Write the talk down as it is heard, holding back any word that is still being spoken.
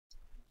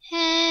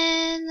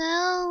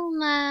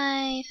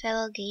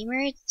fellow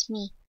gamers, it's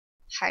me,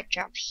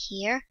 Heartdrop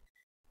here.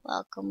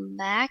 Welcome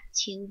back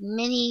to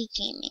Mini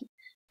Gaming.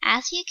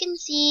 As you can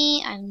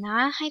see, I'm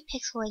not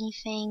Hypixel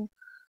anything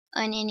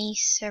on any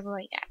server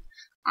like that.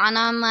 I'm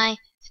on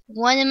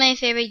one of my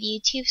favorite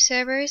YouTube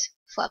servers,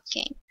 Flub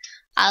King.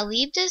 I'll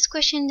leave the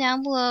description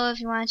down below if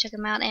you want to check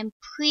him out, and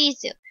please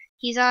do.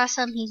 He's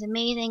awesome, he's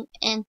amazing,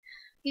 and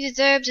he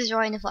deserves to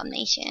join the Flub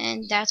Nation,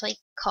 and that's what he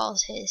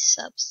calls his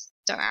subs.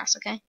 Don't ask,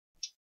 okay?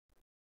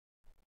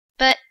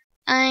 But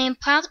I'm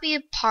proud to be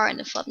a part of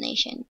the Flub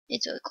Nation.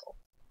 It's really cool.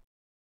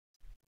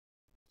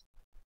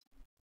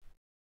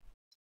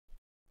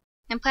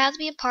 I'm proud to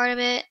be a part of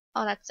it,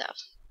 all that stuff.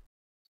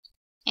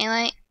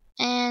 Anyway,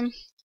 and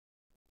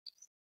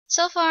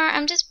so far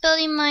I'm just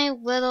building my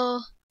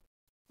little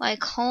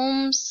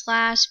home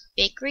 /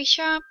 bakery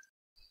shop,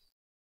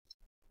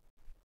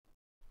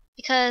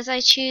 because I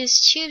choose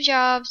 2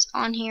 jobs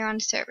on here on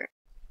the server.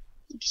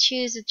 You can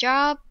choose a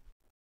job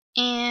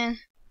and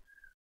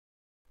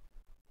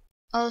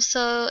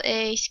also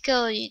a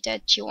skill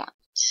that you want.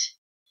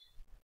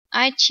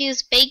 I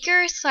choose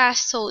baker /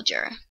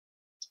 soldier.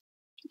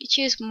 You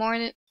choose more.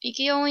 You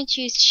can only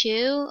choose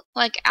 2,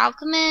 like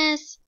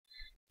alchemist,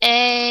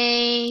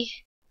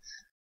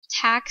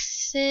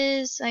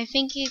 taxes. I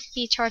think you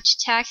can charge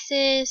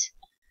taxes,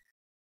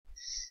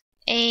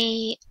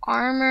 a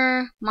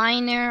armor,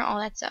 miner, all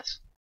that stuff.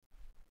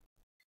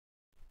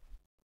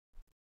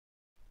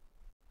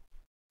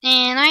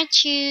 And I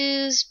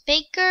choose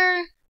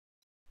baker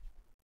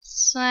 /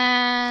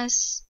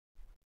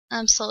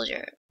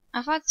 soldier.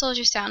 I thought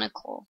soldier sounded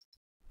cool.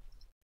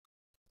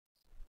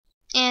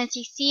 And as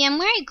you see, I'm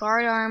wearing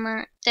guard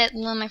armor that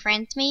one of my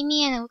friends made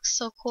me, and it looks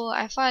so cool.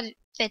 I thought it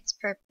fits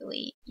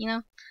perfectly, you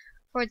know,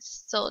 for the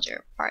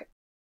soldier part.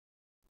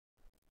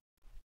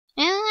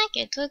 And I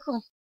like it. It's really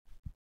cool.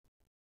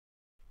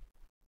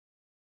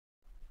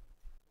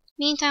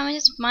 Meantime, I'm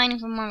just mining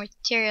for more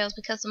materials,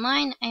 because the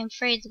mine I'm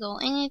afraid to go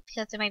in it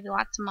because there might be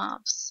lots of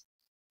mobs.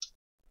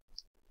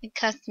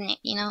 Because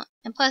you know,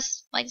 and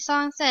plus, like the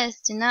song says,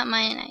 do not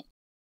mine at night.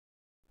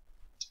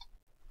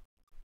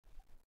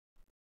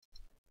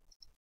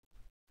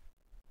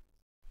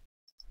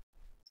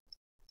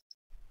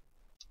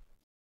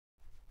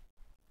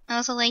 I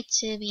also like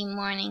to be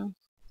morning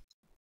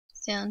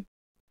soon.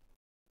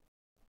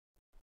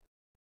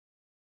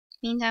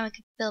 Meantime, I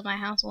could build my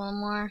house a little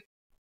more.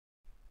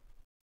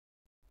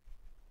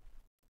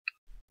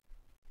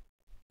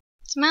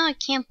 Somehow I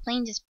can't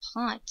claim this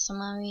pot for some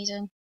odd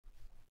reason.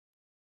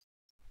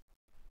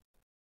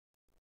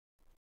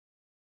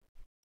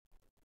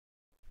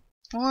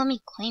 Well, let me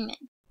claim it.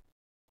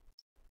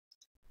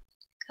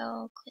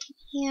 Go claim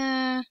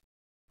here.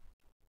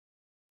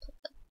 Put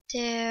it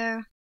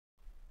there.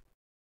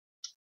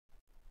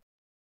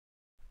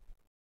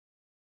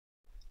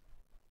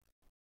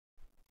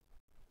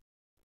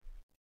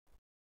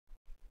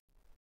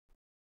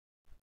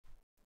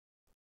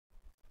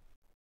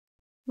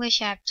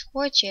 Wish I had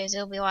torches,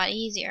 it'll be a lot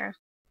easier.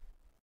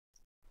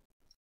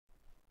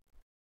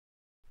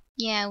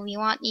 Yeah, we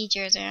want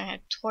easier than I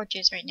have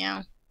torches right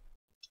now.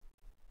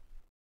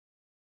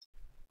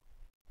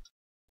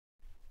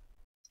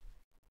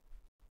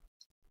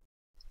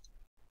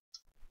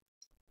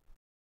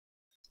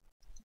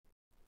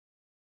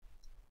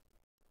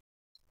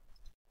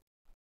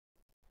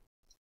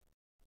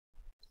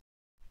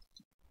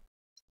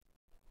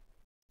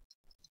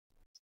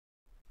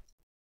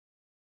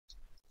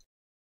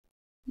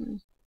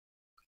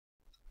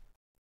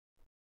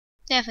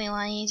 Definitely a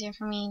lot easier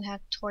for me to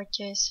have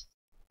torches.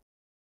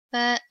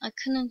 But I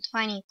couldn't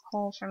find any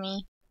coal for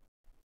me.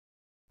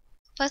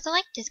 Plus, I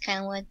like this kind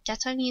of wood.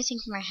 That's what I'm using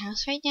for my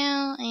house right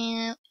now,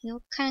 and it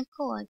looks kind of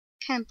cool. It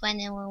kind of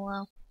blended in real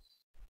well.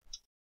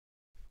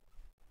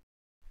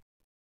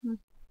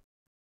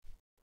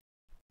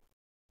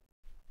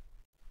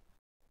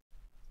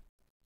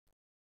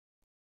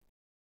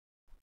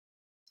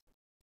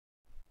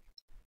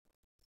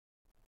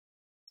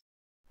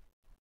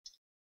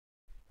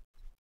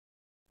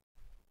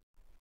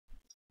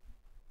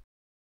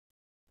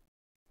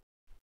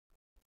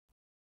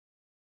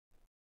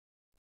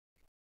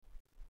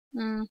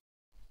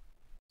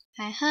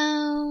 Hi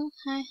ho,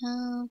 hi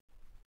ho.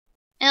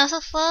 And also,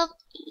 Flub,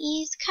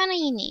 he's kind of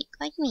unique,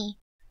 like me.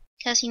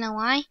 Because you know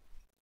why?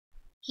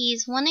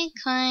 He's one in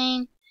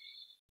kind.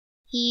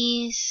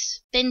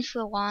 He's been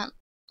through a lot,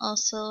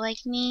 also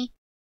like me.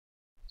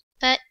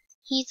 But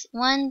he's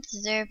one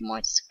deserve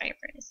more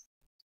subscribers.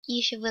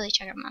 You should really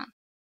check him out.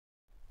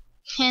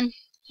 And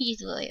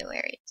he's really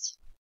hilarious.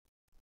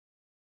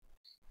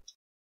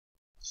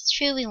 He's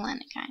truly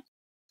one in kind.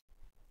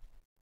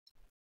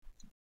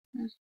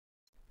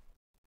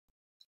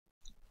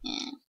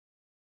 Yeah.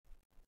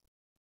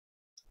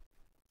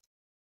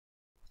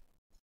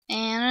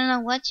 And I don't know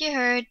what you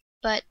heard,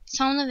 but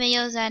some of the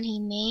videos that he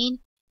made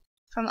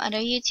from other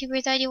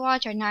YouTubers that you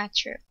watch are not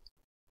true.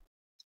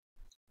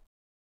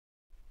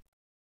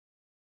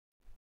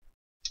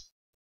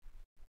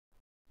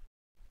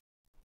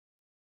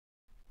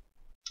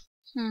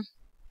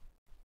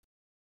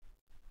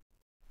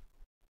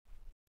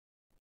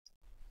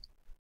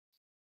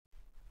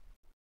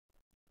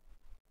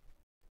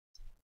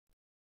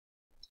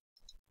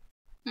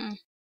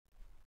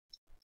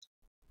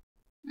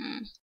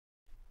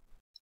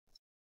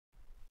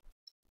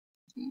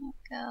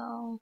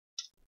 Go.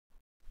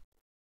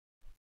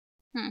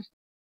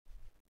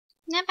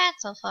 Not bad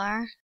so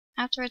far.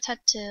 Afterwards, had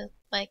to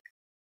like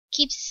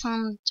keep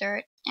some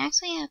dirt.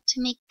 Actually, I have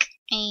to make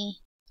a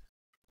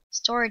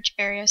storage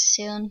area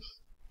soon.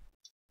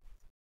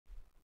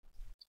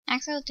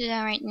 Actually, I'll do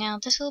that right now.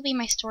 This will be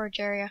my storage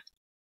area.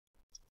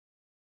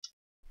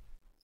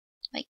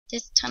 Like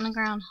this ton of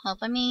ground hub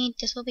I made,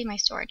 this will be my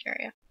storage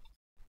area.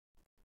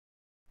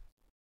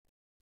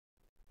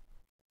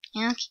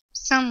 And I'll keep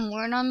some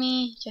wood on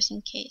me just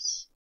in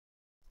case.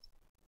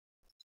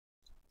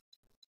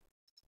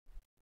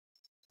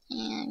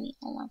 And I need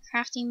one more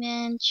crafting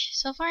bench.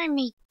 So far I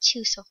made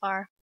 2 so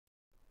far.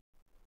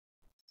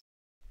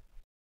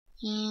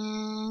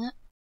 And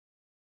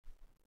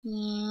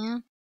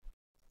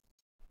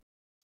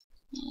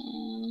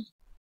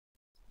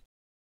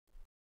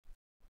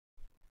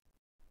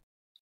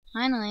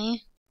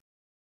finally.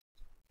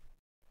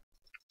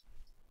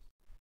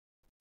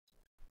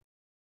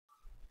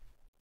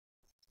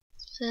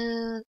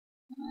 Food.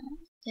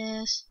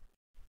 This.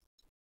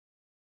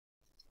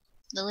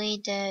 The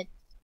lead that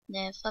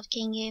the Fluff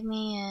King gave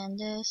me, and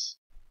this.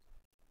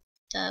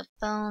 The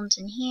bones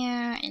in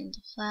here, and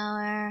the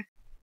flour.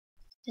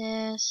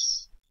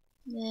 This,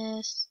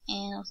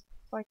 and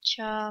pork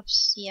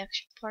chops, the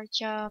extra pork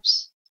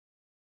chops,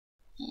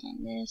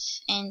 and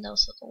this, and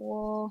also the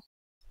wool.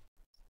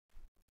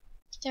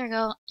 There we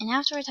go. And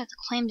afterwards, I have to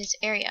claim this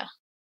area.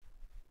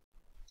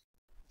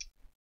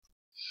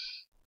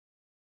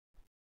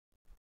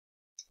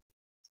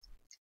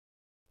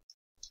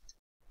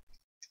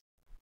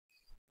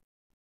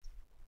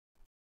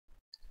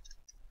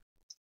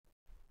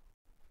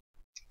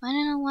 I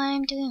don't know what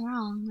I'm doing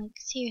wrong. Like,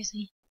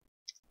 seriously.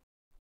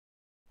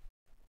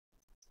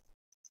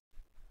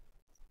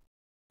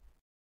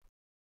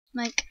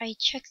 Like, I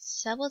checked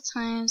several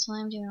times what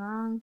I'm doing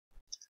wrong,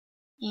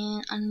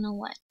 and I don't know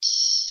what.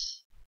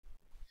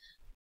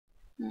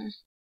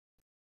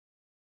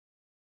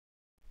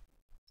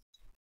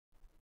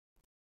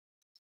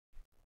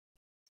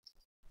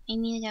 I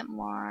need to get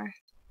more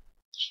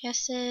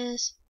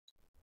chests.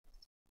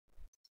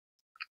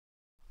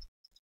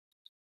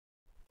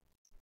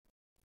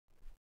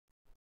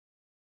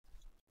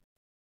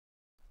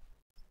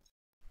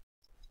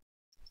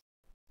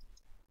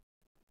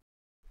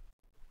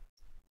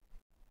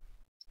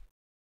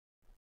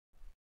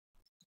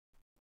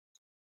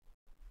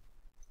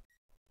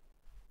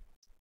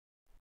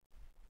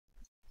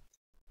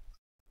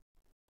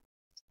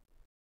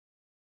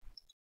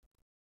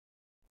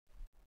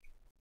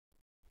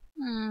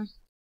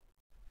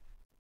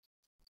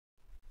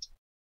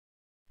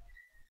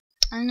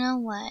 I don't know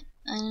what.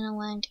 I don't know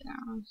what I'm doing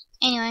wrong.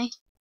 Anyway,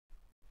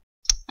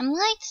 I'm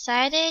really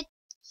excited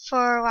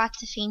for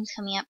lots of things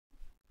coming up.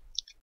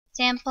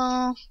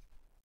 Example,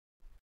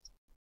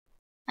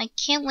 I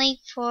can't wait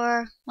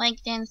for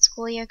like the end of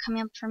school year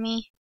coming up for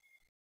me.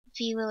 It'd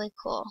be really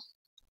cool.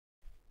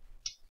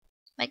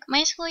 Like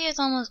my school year is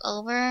almost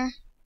over,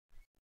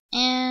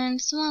 and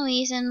for some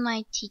reason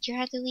my teacher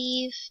had to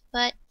leave,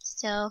 but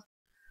still,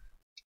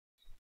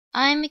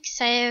 I'm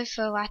excited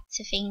for lots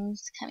of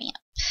things coming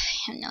up.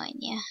 I have no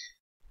idea.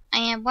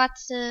 I have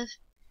lots of.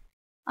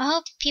 I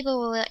hope people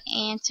will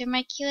answer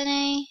my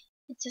Q&A.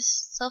 It's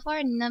just so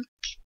far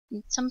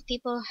some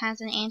people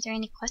hasn't answered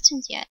any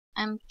questions yet.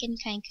 I'm getting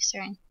kind of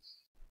concerned.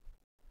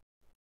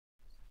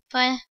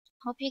 But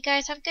hope you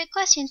guys have good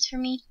questions for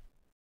me.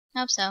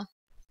 Hope so.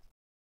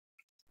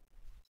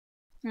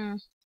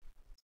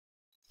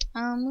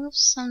 I'll move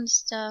some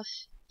stuff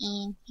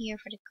in here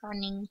for the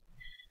gardening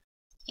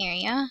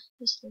area.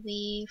 This will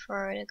be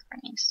for the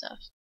gardening stuff.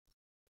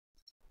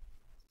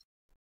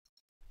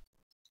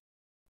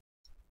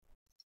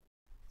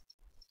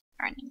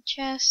 Gardening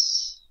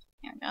chests.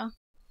 There we go.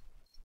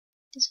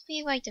 This will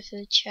be like the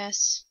food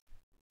chest.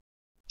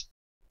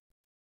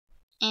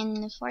 And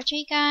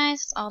unfortunately, guys,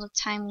 that's all the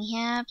time we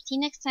have. See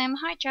you next time,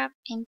 Heart Drop,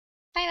 and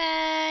bye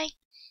bye.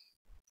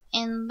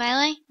 And by the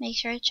way, make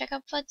sure to check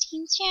out Flood's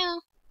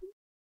channel.